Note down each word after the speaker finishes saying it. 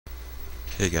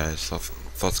Hey guys,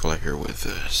 Thoughts Collide here with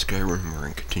Skyrim. We're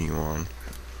gonna continue on.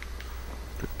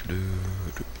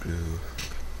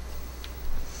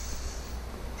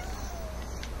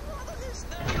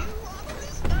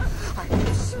 I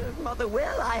have served Mother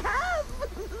well, I have.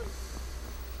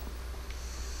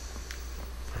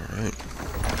 Alright.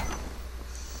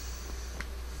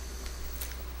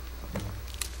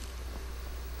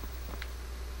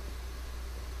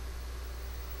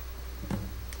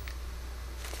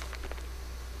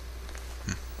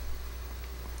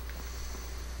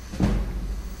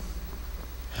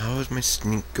 How does my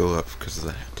sneak go up because of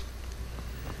that?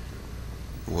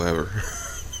 Whatever.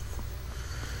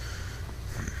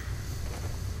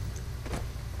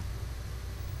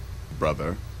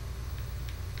 Brother.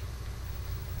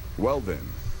 Well then,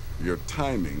 your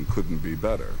timing couldn't be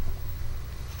better.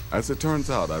 As it turns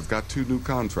out, I've got 2 new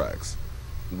contracts.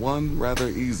 One rather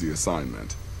easy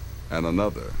assignment, and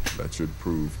another that should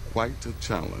prove quite a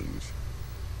challenge.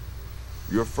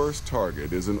 Your first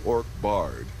target is an orc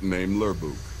bard named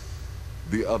Lurbuk.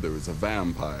 The other is a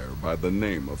vampire by the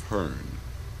name of Hearn.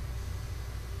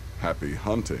 Happy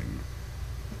hunting.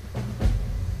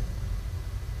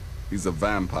 He's a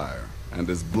vampire and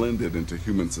has blended into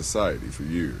human society for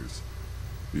years.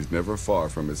 He's never far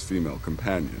from his female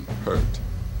companion, Hurt,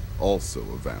 also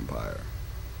a vampire.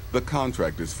 The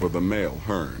contract is for the male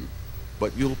Hearn,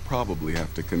 but you'll probably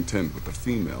have to contend with the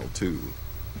female too.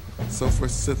 So for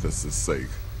Sithis' sake,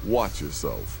 watch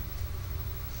yourself.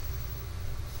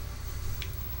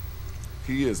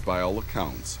 He is, by all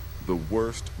accounts, the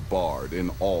worst bard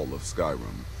in all of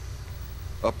Skyrim.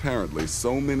 Apparently,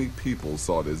 so many people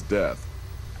sought his death,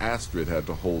 Astrid had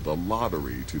to hold a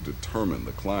lottery to determine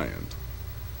the client.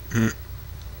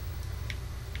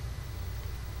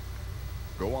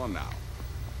 Go on now.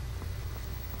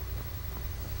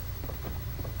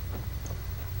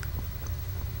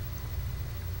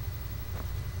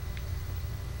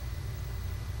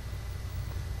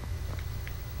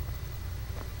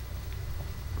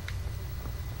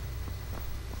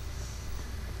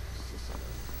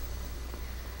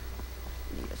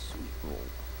 Need a sweet roll.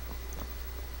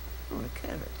 Or a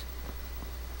carrot.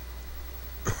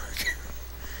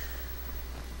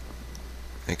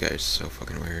 That guy's so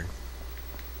fucking weird.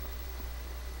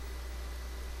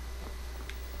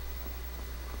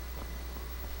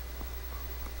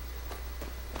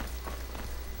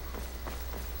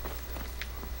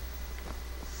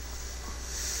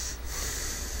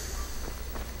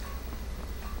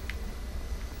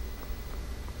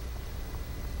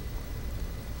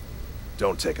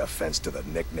 Don't take offense to the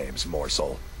nicknames,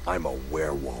 morsel. I'm a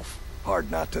werewolf. Hard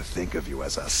not to think of you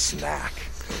as a snack.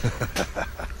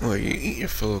 Well, you eat your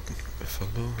fellow?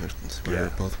 We're Yeah,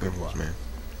 both good werewolves, luck. man.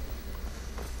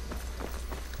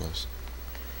 Close.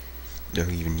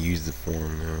 Don't even use the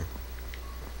form now.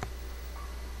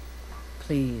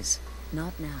 Please,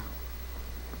 not now.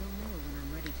 We'll know when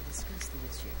I'm ready to discuss the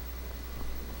issue.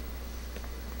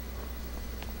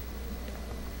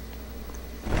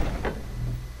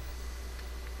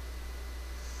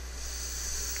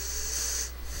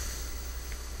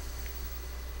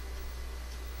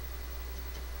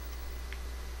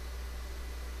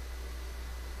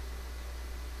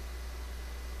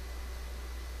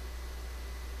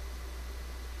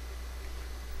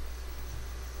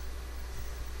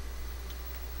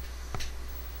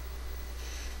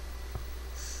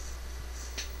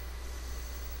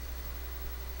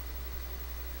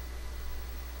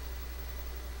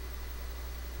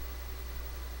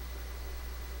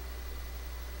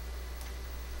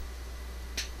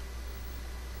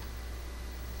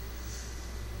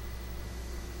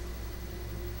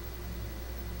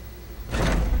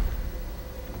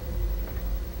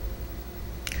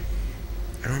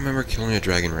 I don't remember killing a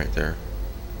dragon right there.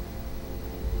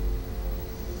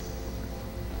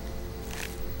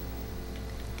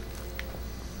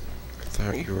 I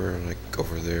thought you were like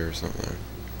over there or something.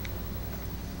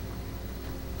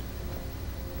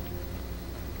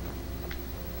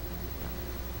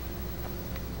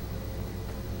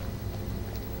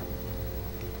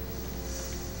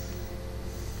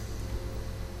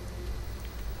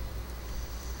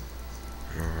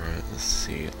 Alright, let's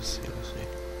see.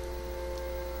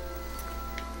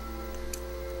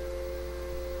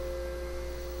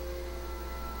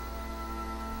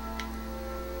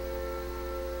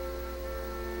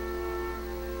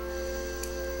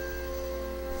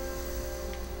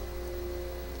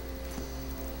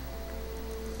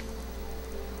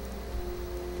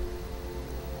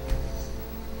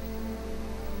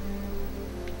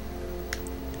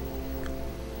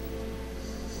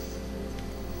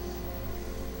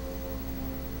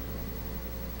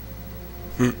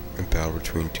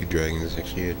 between two dragons is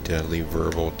actually a deadly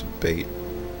verbal debate.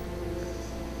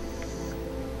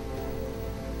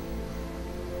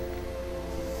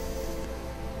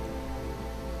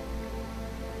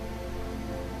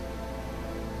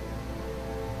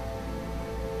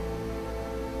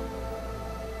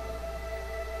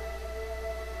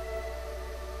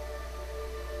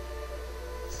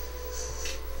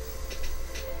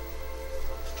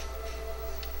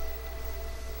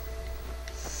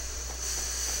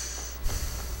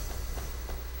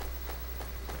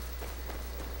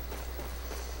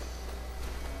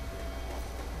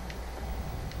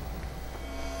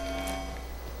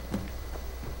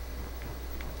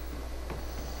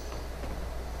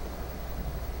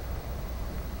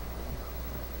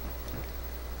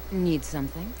 Need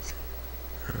something?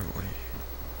 Oh, wait.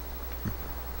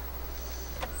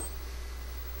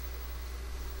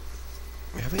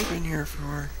 Have we been here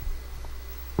before?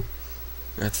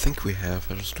 I think we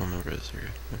have, I just don't remember this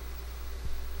area.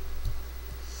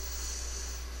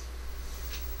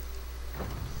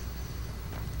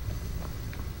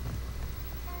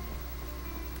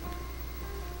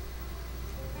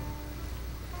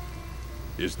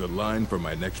 Is the line for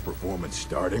my next performance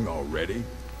starting already?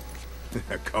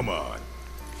 Come on.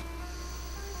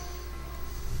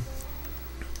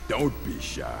 Don't be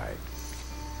shy.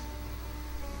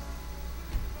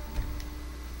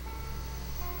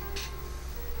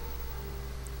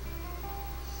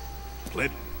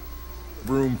 Plenty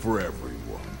room for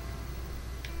everyone.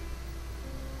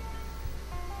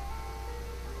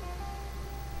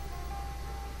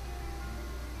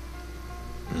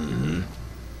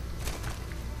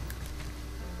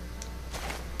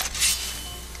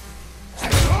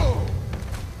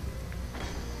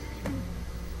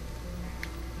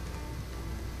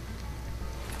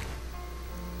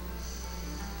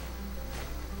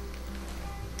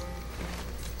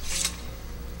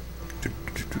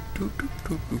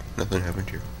 Nothing happened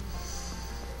here.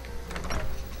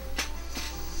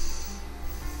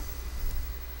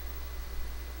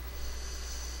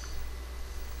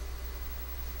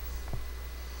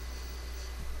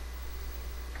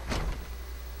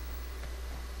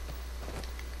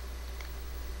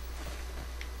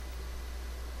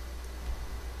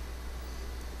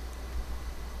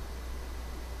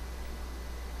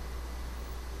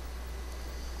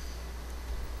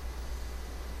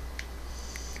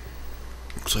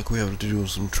 Looks like we have to do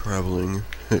some traveling.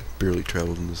 Barely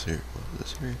traveled in this area. Well,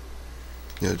 this area?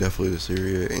 Yeah, definitely this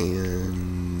area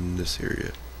and this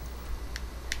area.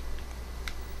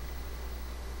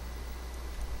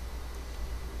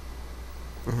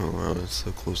 Oh wow, that's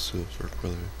so close to the Dark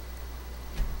Brother.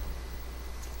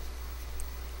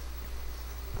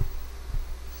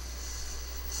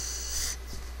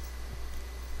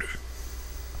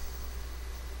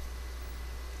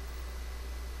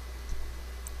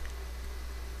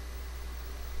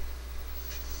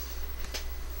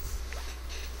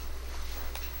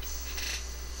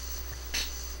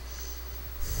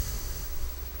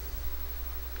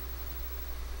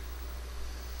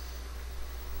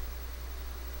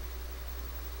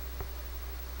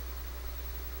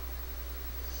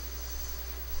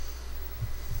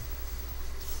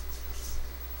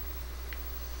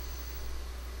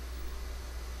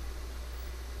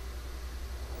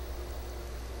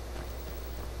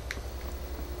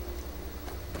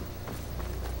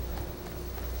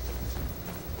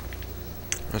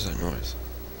 What's that noise?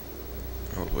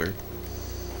 Oh, weird.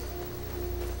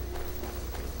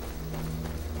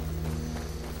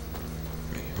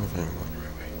 Wait, hopefully I'm going the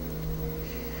right way.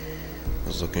 I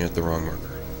was looking at the wrong marker.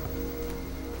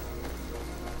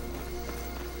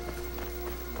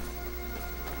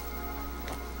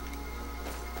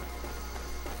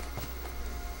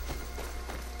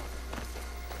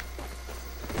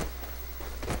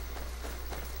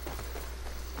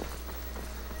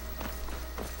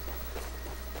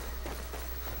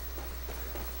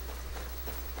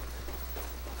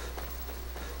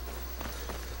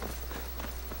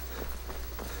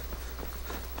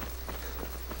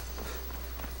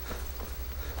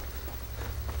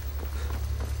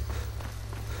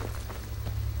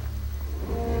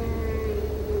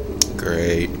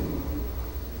 Great.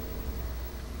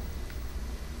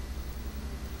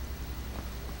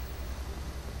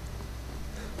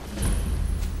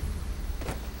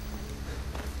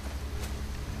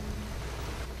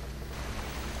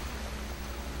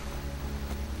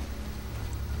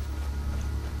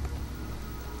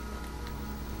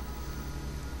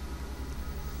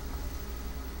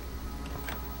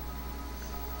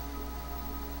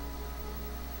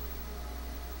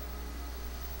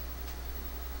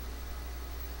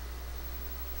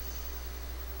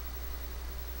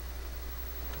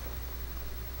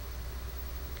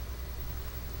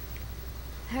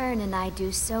 Hearn and I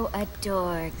do so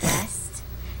adore guests.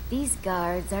 These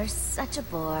guards are such a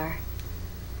bore.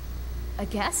 A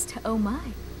guest? Oh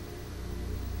my.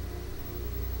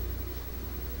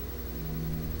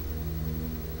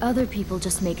 Other people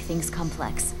just make things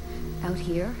complex. Out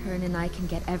here, Hearn and I can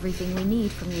get everything we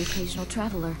need from the occasional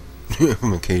traveler.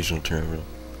 Occasional traveler.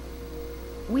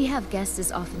 We have guests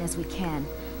as often as we can,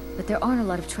 but there aren't a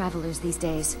lot of travelers these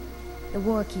days. The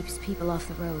war keeps people off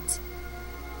the roads.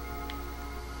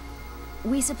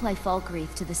 We supply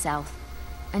Falkreath to the south.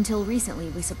 Until recently,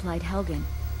 we supplied Helgen.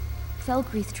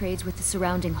 Falkreath trades with the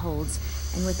surrounding holds,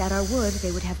 and without our wood,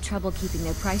 they would have trouble keeping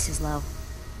their prices low.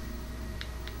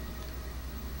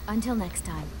 Until next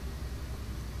time.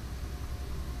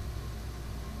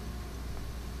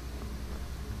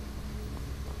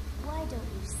 Why don't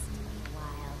you stay a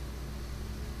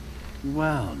while?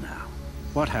 Well now,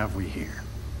 what have we here?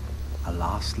 A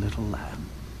lost little lamb.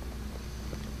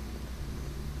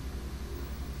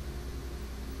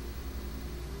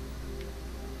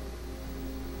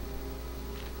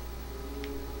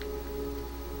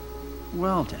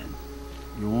 Well then,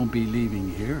 you won't be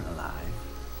leaving here alive.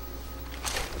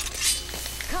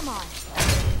 Come on.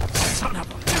 Son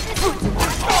of a...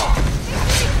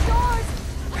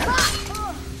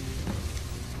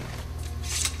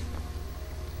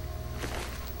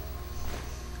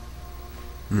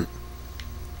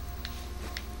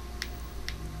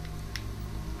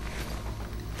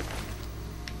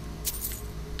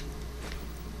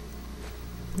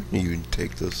 You even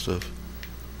take this stuff.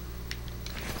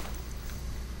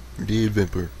 The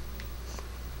Vimper.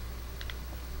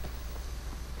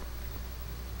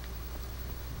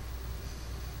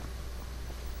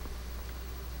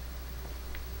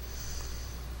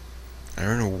 I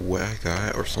don't know what I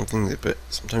got or something, but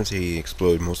sometimes they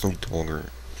explode, mostly dog or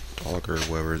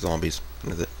whatever, zombies.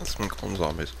 That's what I call them,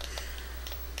 zombies.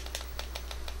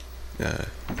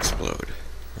 Explode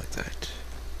like that.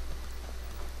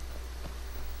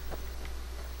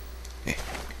 Hey.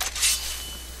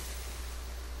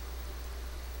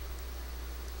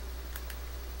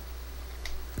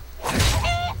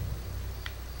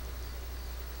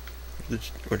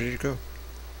 Where did it go?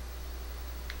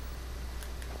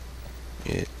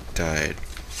 It died.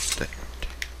 Damn it.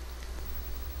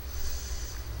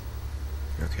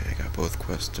 Okay, I got both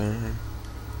quests done.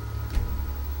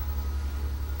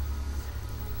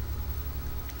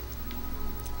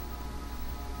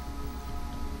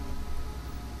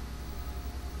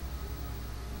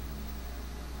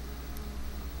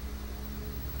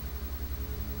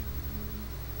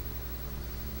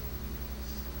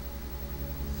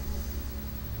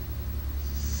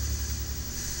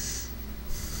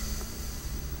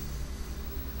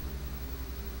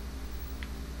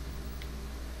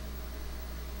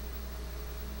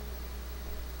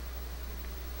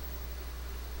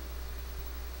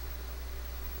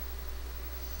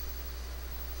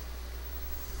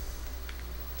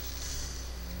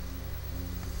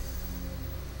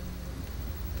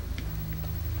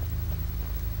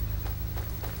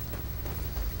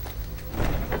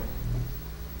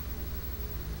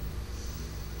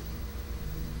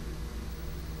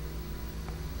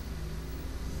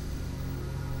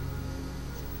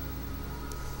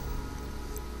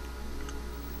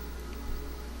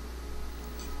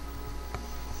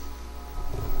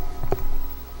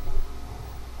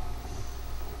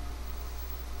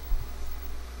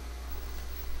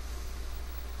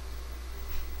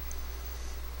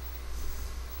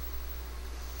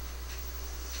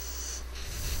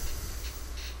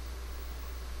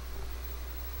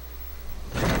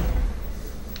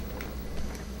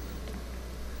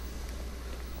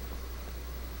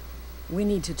 We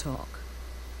need to talk.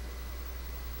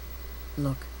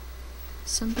 Look,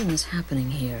 something is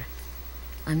happening here.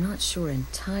 I'm not sure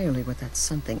entirely what that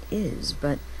something is,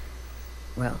 but...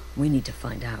 well, we need to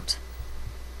find out.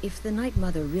 If the Night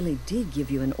Mother really did give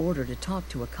you an order to talk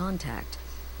to a contact,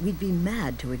 we'd be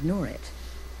mad to ignore it.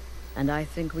 And I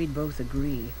think we'd both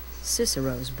agree,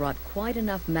 Cicero's brought quite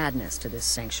enough madness to this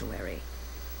sanctuary.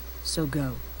 So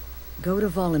go. Go to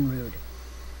Vollenrude.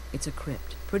 It's a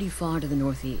crypt, pretty far to the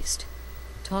northeast.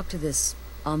 Talk to this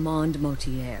Armand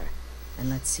Motier, and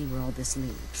let's see where all this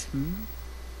leads,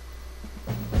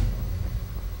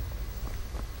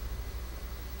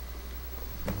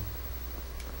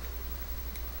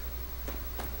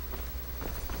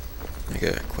 I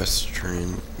got a quest to turn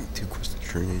in, 2 quests to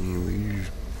turn in anyways.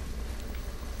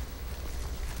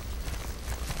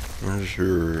 Where's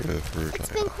your first It's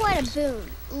been quite a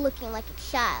boon, looking like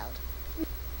a child.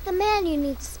 The man you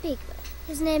need to speak with,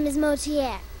 his name is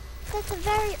Motier. That's a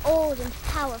very old and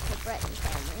powerful Breton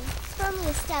family,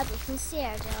 firmly established in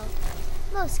Cyrodiil.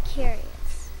 Most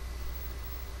curious.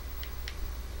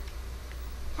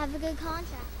 Have a good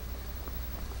contract.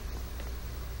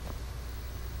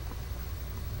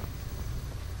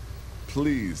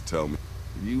 Please tell me.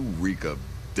 You reek of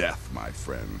death, my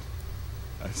friend.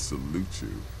 I salute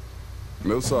you.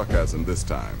 No sarcasm this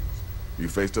time. You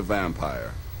faced a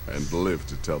vampire and lived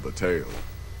to tell the tale.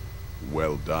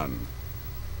 Well done.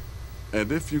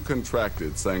 And if you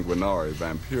contracted sanguinari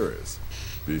vampiris,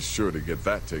 be sure to get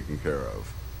that taken care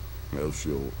of. Else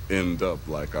you'll end up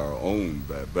like our own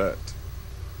Babette.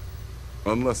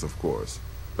 Unless, of course,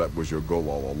 that was your goal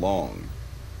all along.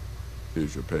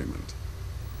 Here's your payment.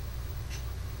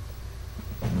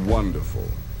 Wonderful.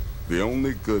 The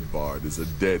only good bard is a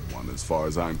dead one as far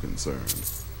as I'm concerned.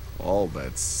 All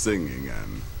that singing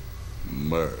and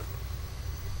mirth.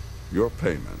 Your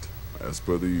payment, as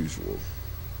per the usual.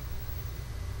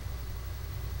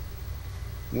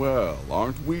 Well,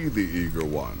 aren't we the eager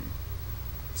one?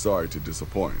 Sorry to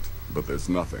disappoint, but there's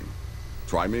nothing.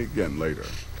 Try me again later.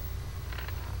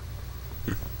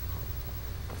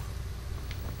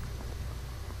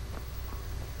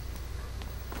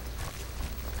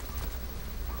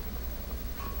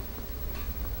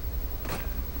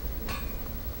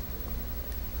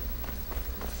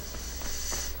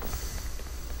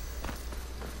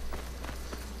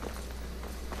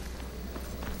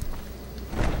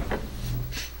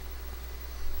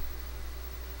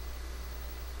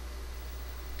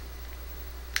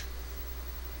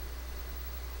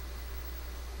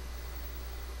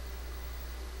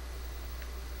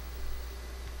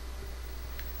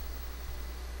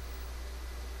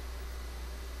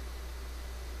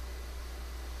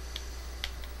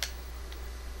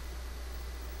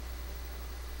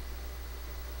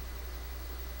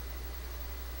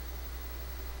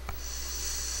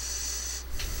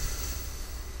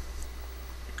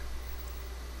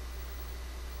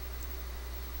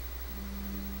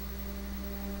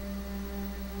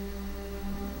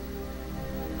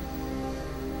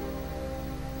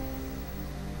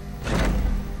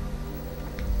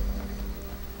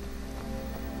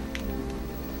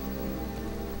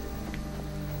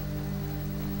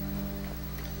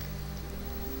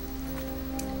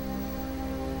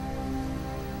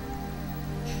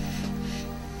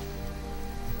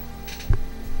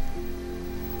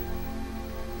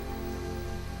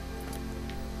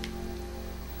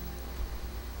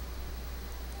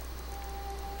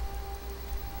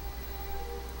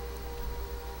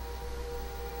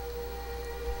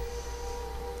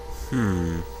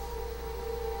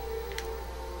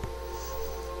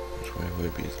 Which way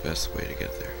would be the best way to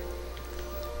get there?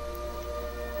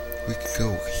 We could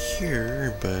go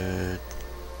here, but...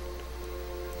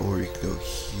 Or we could go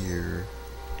here.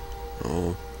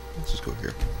 Oh, let's just go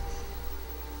here.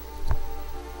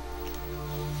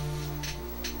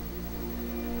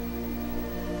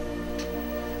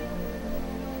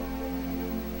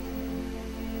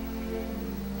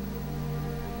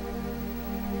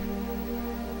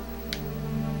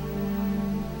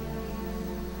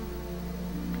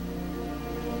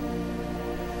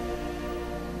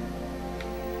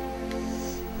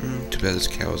 Too bad this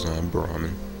cow's not a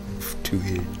Brahmin with 2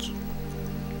 heads.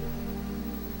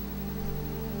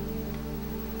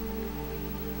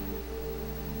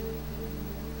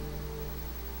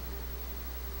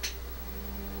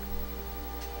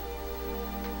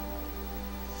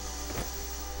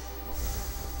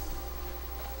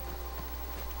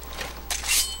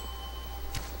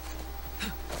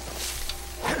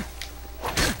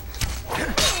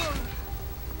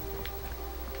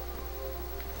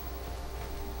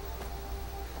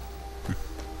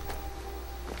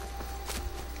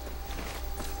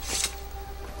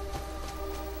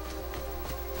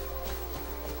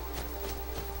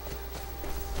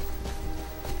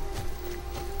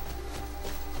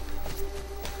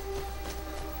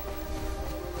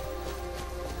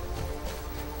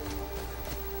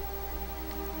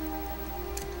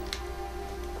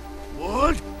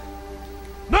 What?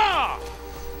 Nah!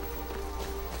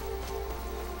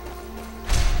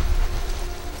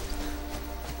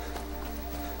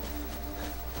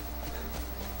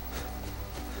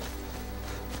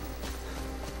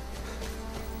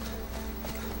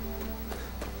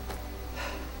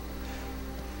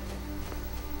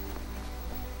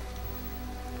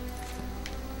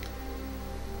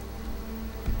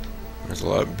 There's a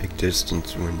lot of big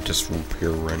distance when just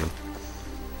here running.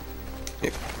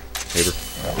 Yep. Neighbor.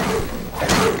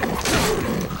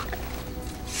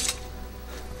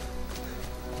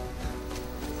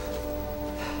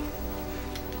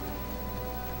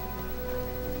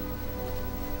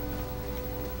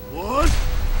 What?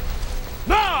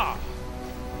 Nah!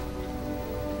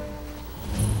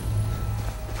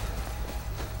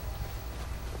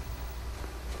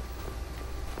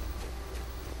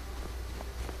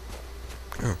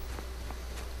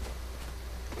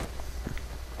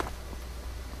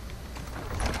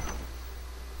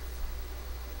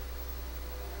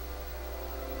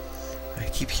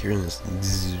 keep hearing this.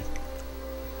 Zzz.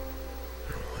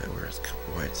 I don't know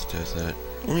why it does that.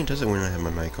 It only does it when I have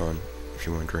my mic on, if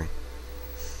you're wondering.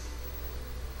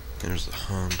 And there's the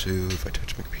hum too, if I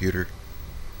touch my computer.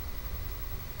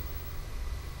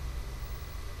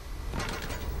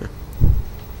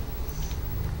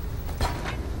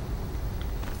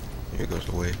 Here it goes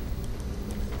away.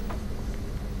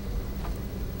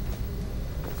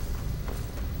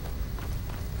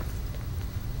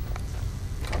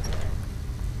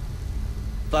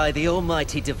 By the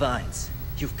almighty divines,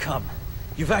 you've come.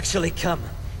 You've actually come.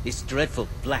 This dreadful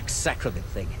black sacrament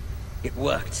thing. It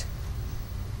worked.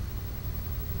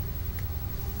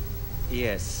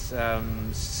 Yes,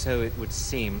 so it would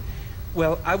seem.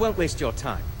 Well, I won't waste your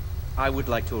time. I would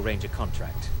like to arrange a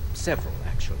contract. Several,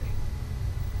 actually.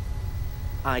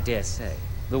 I dare say,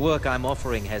 the work I'm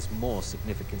offering has more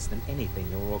significance than anything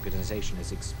your organization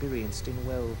has experienced in,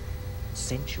 well,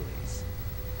 centuries.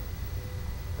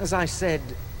 As I said,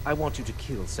 I want you to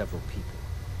kill several people.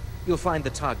 You'll find the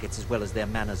targets as well as their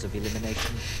manners of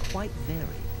elimination quite varied.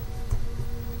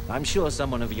 I'm sure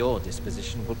someone of your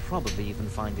disposition will probably even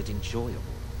find it enjoyable.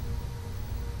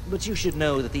 But you should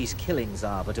know that these killings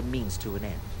are but a means to an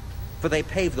end, for they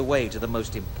pave the way to the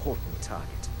most important target.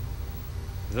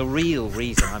 The real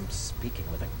reason I'm speaking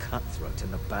with a cutthroat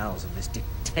in the bowels of this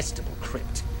detestable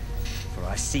crypt, for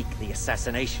I seek the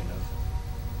assassination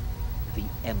of the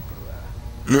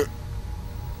Emperor.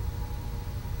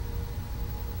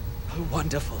 Oh,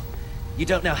 wonderful. You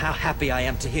don't know how happy I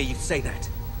am to hear you say that.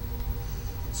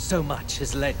 So much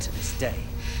has led to this day.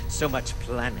 So much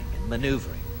planning and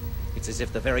maneuvering. It's as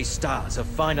if the very stars have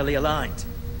finally aligned.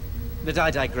 But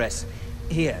I digress.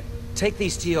 Here, take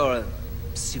these to your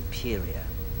superior.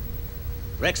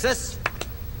 Rexus,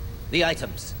 the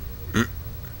items.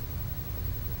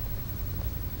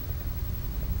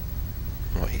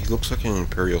 Well, he looks like an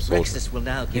Imperial soldier. Rexus will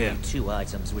now give you 2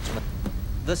 items which...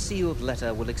 The sealed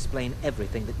letter will explain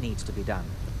everything that needs to be done.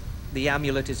 The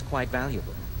amulet is quite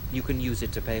valuable. You can use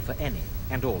it to pay for any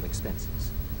and all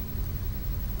expenses.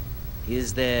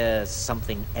 Is there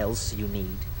something else you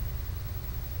need?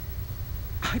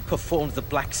 I performed the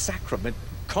Black Sacrament,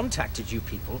 contacted you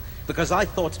people, because I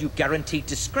thought you guaranteed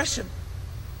discretion.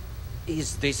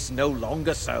 Is this no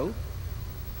longer so?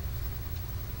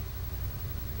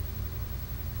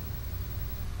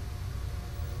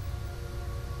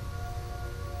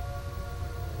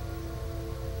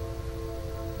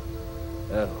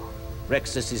 Oh,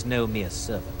 Rexus is no mere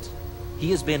servant.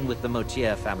 He has been with the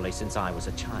Motier family since I was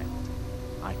a child.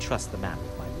 I trust the man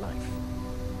with my life.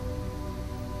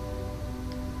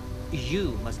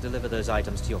 You must deliver those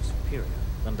items to your superior,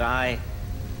 and I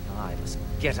must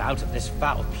get out of this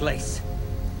foul place.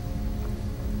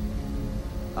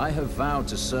 I have vowed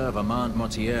to serve Armand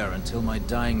Motier until my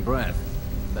dying breath.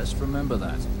 Best remember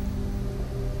that.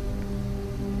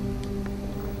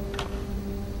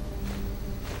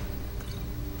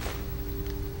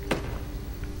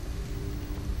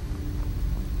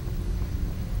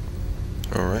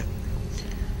 Alright.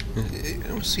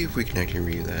 Let's see if we can actually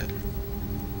read that.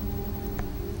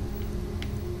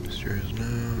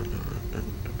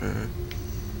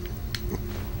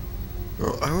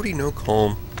 Oh, I already know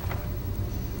calm.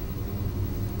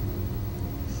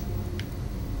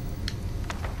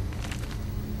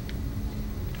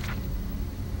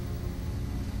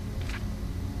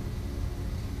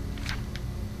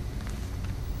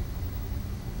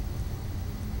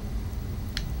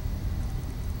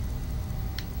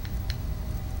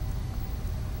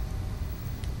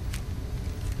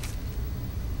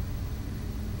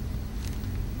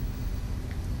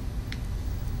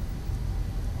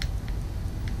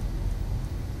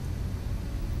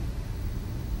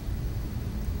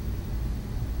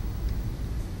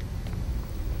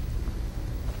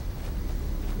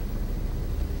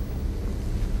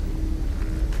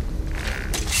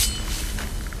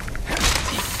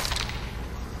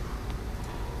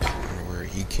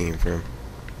 Came from.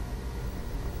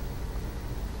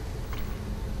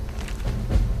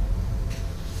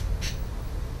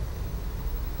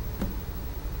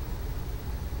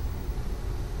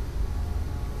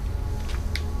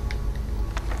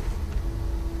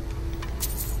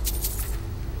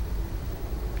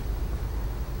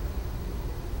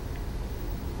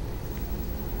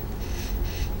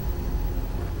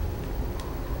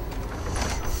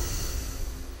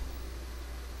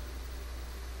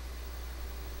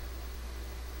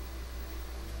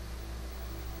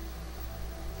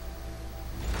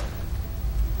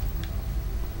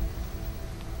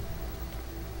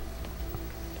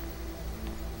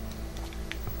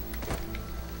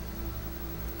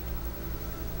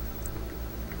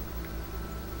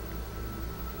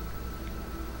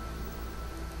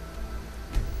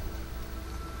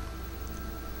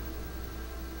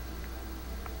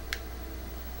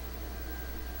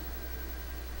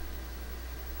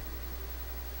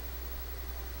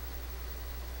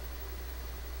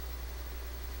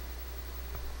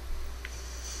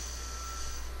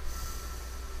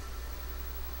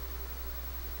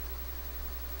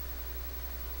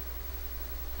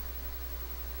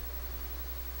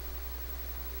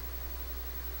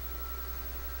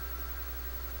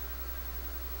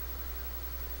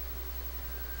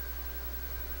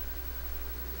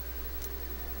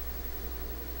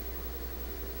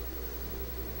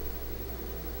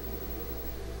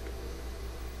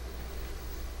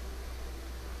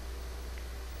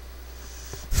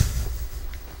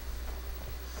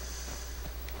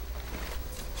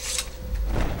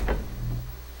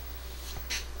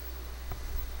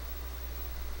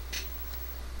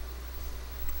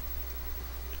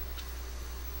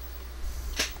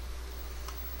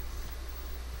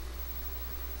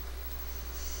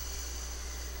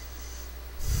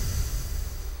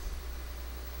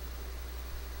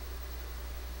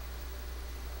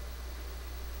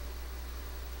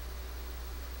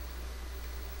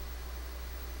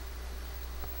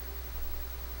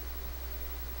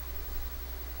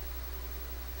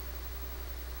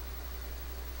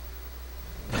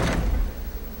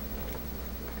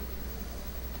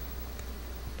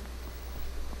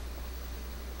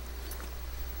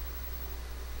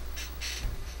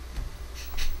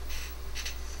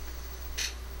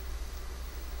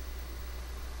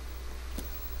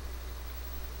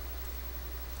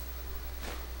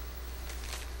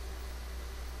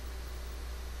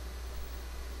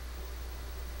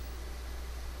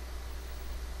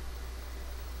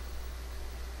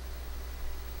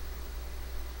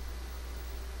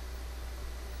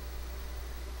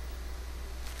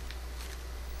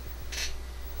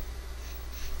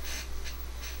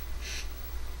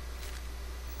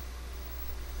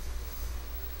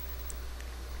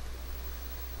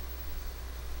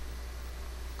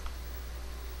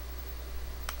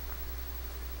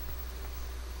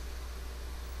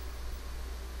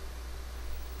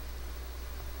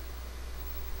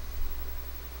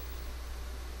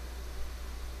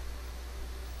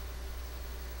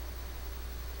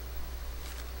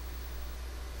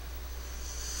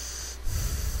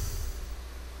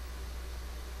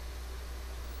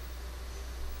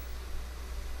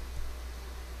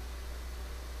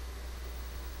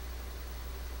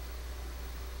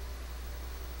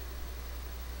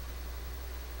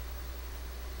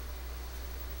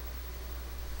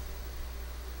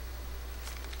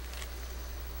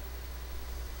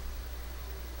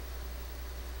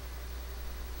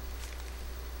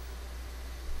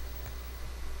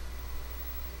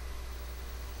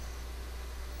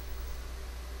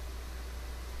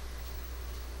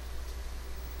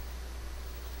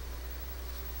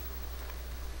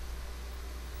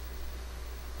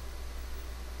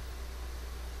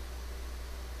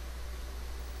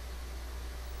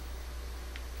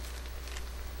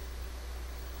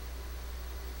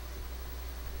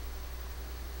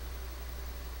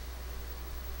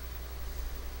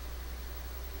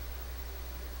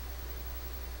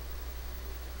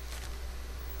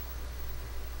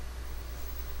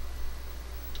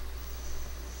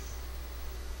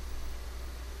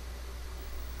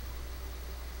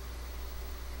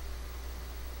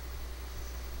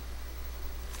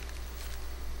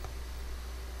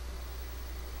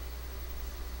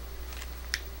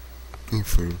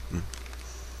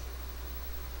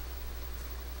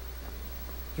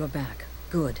 You're back.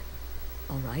 Good.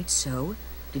 All right, so,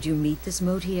 did you meet this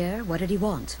Motier? What did he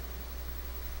want?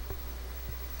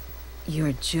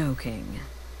 You're joking.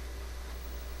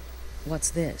 What's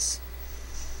this?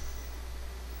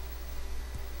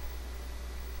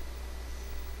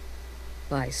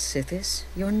 By Sithis,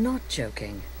 you're not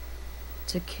joking.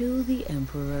 To kill the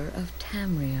Emperor of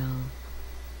Tamriel.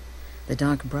 The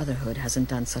Dark Brotherhood hasn't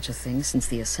done such a thing since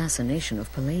the assassination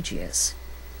of Pelagius.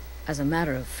 As a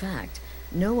matter of fact,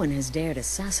 no one has dared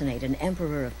assassinate an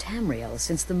Emperor of Tamriel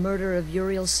since the murder of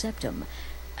Uriel Septim,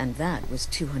 and that was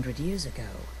 200 years ago.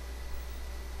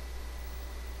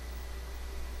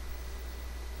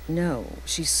 No,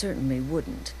 she certainly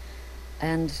wouldn't.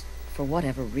 And, for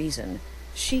whatever reason,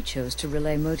 she chose to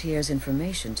relay Motier's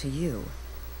information to you.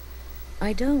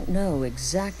 I don't know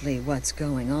exactly what's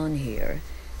going on here,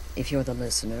 if you're the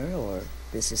listener, or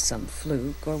this is some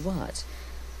fluke, or what.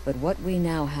 But what we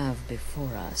now have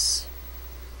before us...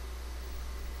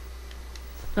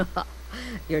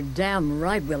 You're damn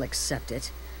right we'll accept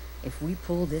it. If we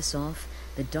pull this off,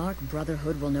 the Dark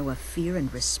Brotherhood will know a fear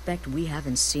and respect we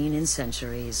haven't seen in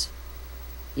centuries.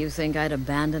 You think I'd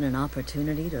abandon an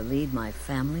opportunity to lead my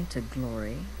family to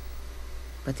glory?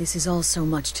 But this is all so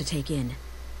much to take in.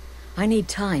 I need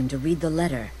time to read the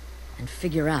letter and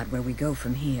figure out where we go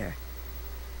from here.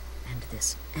 And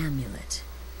this amulet.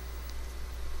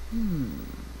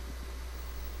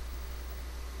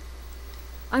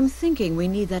 I'm thinking we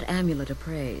need that amulet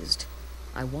appraised.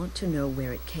 I want to know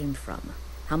where it came from,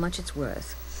 how much it's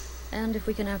worth, and if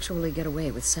we can actually get away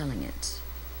with selling it.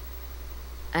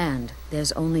 And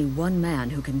there's only one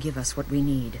man who can give us what we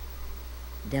need.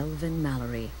 Delvin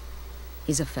Mallory.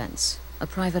 He's a fence, a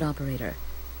private operator.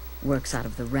 Works out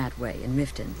of the Ratway in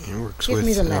Riften. Give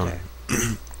me the letter.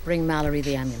 Bring Mallory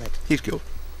the amulet. He's killed.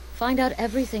 Find out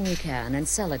everything you can and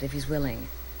sell it if he's willing.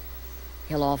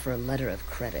 He'll offer a letter of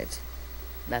credit.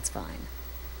 That's fine.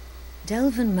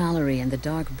 Delvin Mallory and the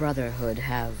Dark Brotherhood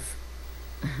have...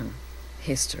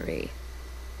 history.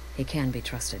 He can be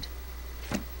trusted.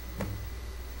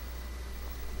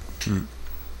 Let's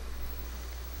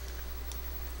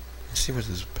see what this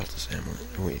is about this amulet.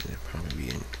 Oh wait, it'd probably be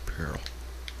in peril.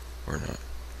 Or not.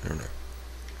 I don't know.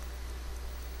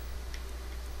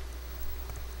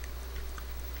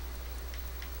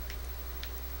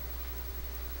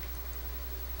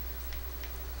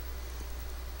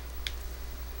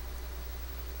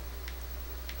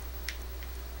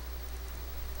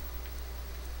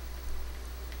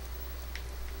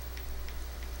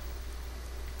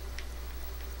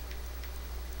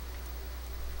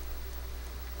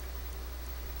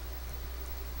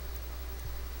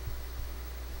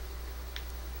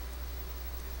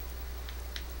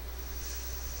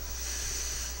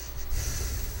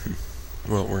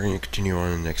 Well, we're going to continue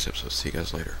on in the next episode. See you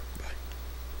guys later.